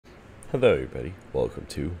Hello everybody, welcome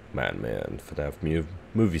to Madman FNAF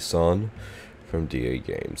Movie Song from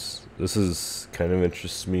DAGames. This is kind of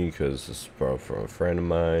interests me because this is brought from a friend of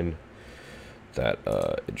mine that,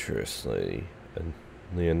 interestingly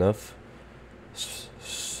enough,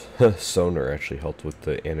 Sonar actually helped with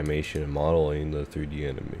the animation and modeling, the 3D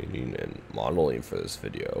animating and modeling for this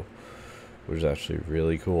video, which is actually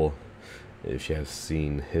really cool. If you have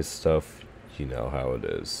seen his stuff, you know how it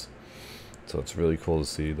is. So it's really cool to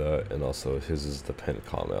see that, and also his is the pinned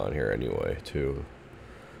comment on here anyway too.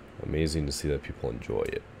 Amazing to see that people enjoy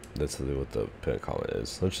it. That's really what the pinned comment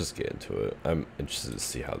is. Let's just get into it. I'm interested to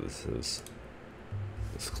see how this is.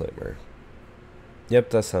 Disclaimer. Yep,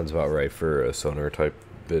 that sounds about right for a Sonar type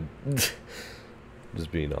vid.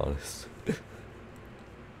 Just being honest.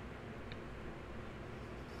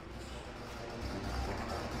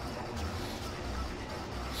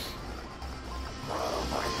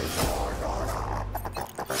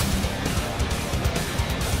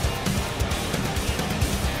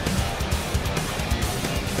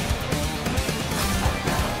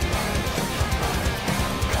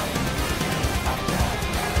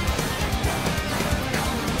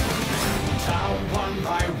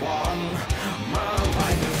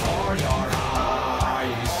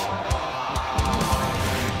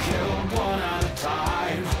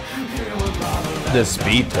 This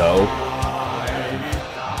beat though.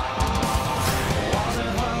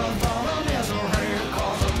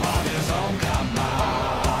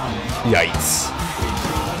 Yikes.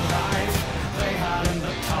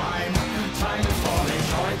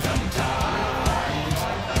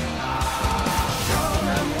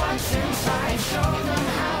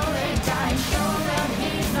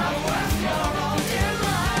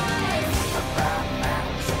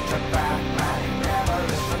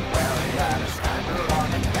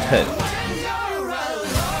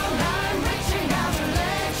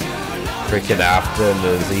 Freaking Afton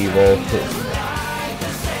is evil.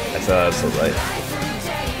 That's right.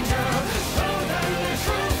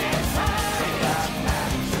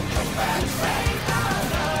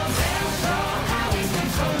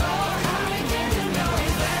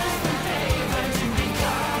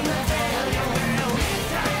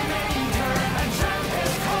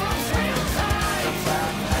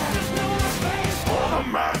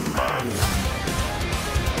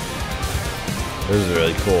 This is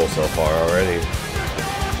really cool so far already.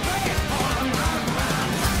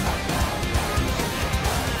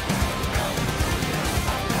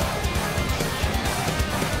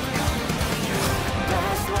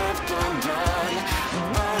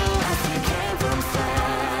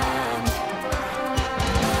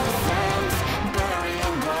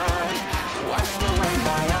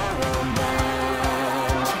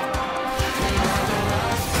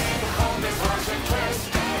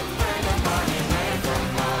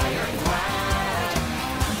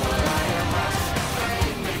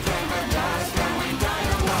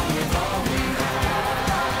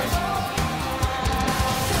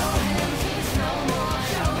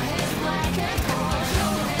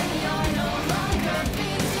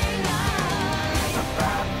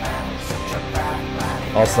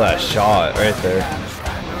 Also that shot right there.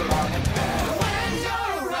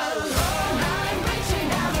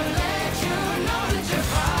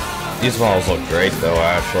 These models look great though,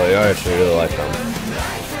 actually. I actually really like them.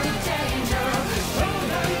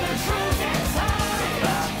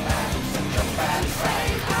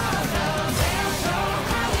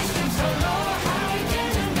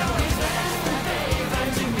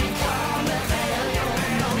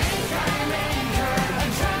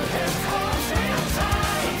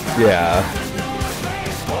 Yeah.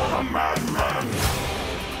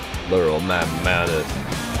 Literal madman.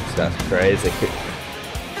 That's crazy.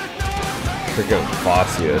 Freaking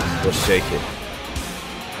bossy is just shaking.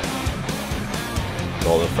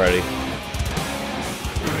 Golden Freddy.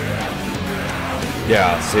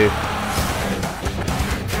 Yeah, see?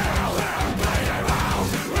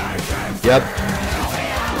 Yep.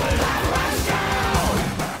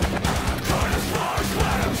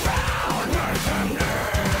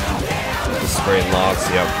 Spraying locks,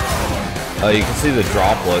 yep. You can see the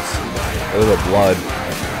droplets. Look at the blood.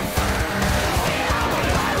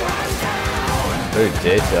 Very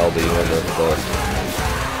detailed even with the...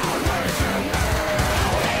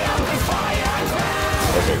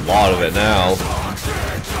 There's a lot of it now.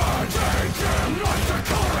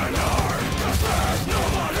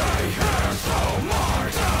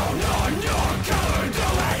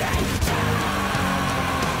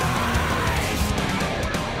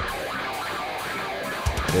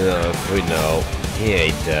 Yeah, we know. He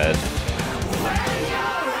ain't dead.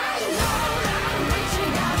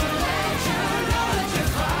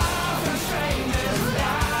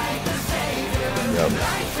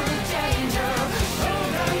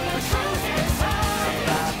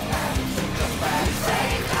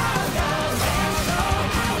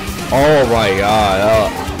 Oh my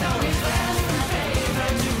god.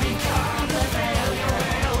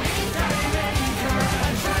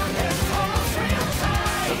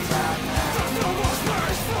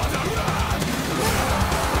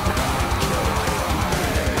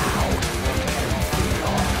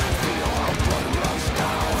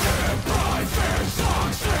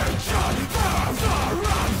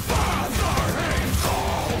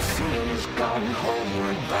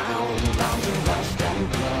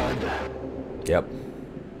 Yep.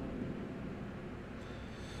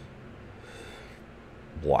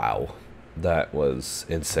 Wow. That was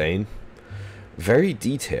insane. Very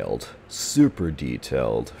detailed. Super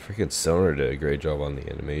detailed. Freaking Sonar did a great job on the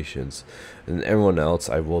animations. And everyone else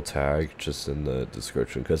I will tag just in the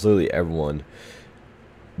description, because literally everyone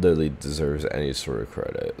literally deserves any sort of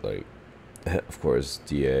credit. Like, of course,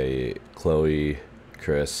 DA, Chloe,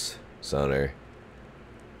 Chris, Sonar,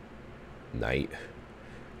 Knight,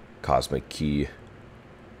 Cosmic Key,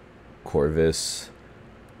 Corvus,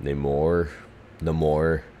 Namor,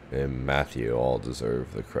 and Matthew all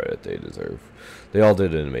deserve the credit they deserve. They all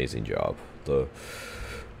did an amazing job. The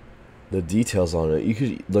details on it, you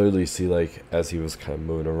could literally see, like, as he was kind of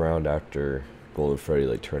moving around after Golden Freddy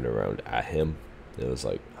like turned around at him. It was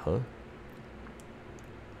like, huh?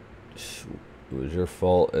 It was your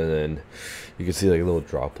fault. And then you could see like little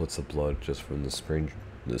droplets of blood just from the spring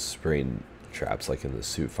traps like in the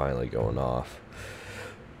suit finally going off.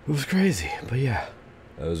 It was crazy, but yeah,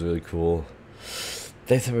 that was really cool.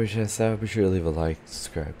 Thanks for watching this out. Be sure to leave a like,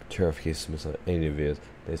 subscribe, turn notifications on any videos.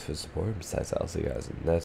 Thanks for the support. Besides, I'll see you guys in the next.